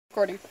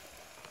Recording.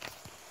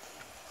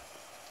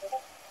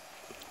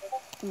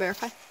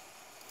 Verify.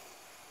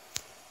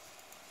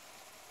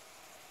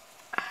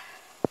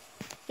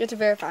 You have to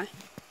verify.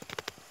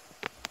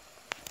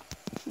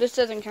 This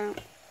doesn't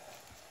count.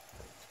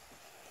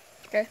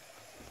 Okay.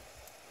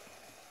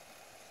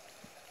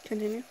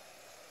 Continue.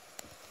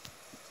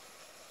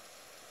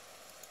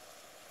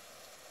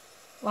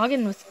 Log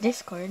in with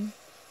Discord.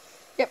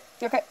 Yep.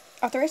 Okay.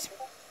 Authorize.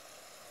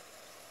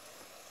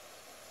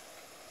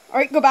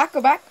 Alright, go back,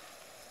 go back.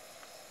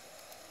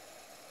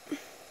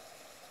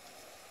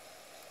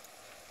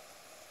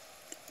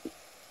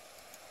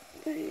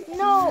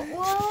 No,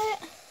 what?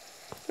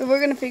 We're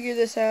gonna figure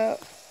this out.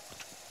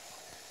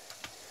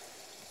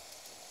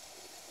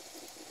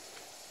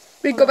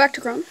 Wait, go back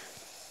to Chrome.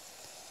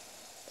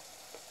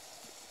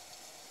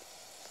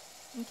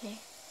 Okay.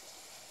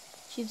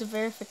 Choose a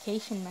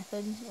verification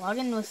method. Log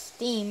in with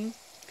Steam.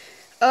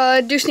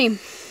 Do Steam.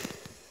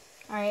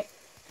 Alright.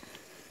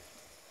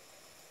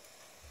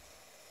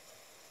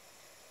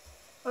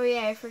 Oh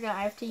yeah, I forgot.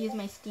 I have to use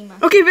my Steam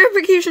account. Okay,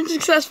 verification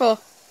successful.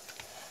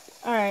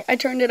 Alright. I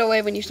turned it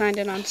away when you signed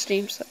in on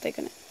Steam so that they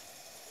couldn't.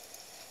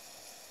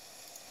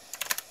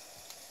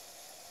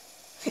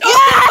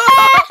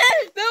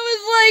 That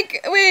was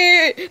like,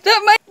 wait,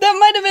 that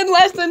might have been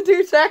less than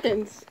 2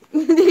 seconds. Do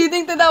you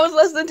think that was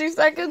less than 2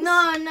 seconds?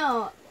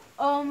 No.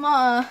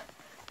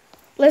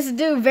 Let's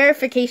do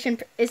verification.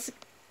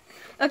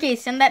 Okay,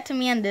 send that to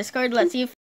me on Discord. Let's see if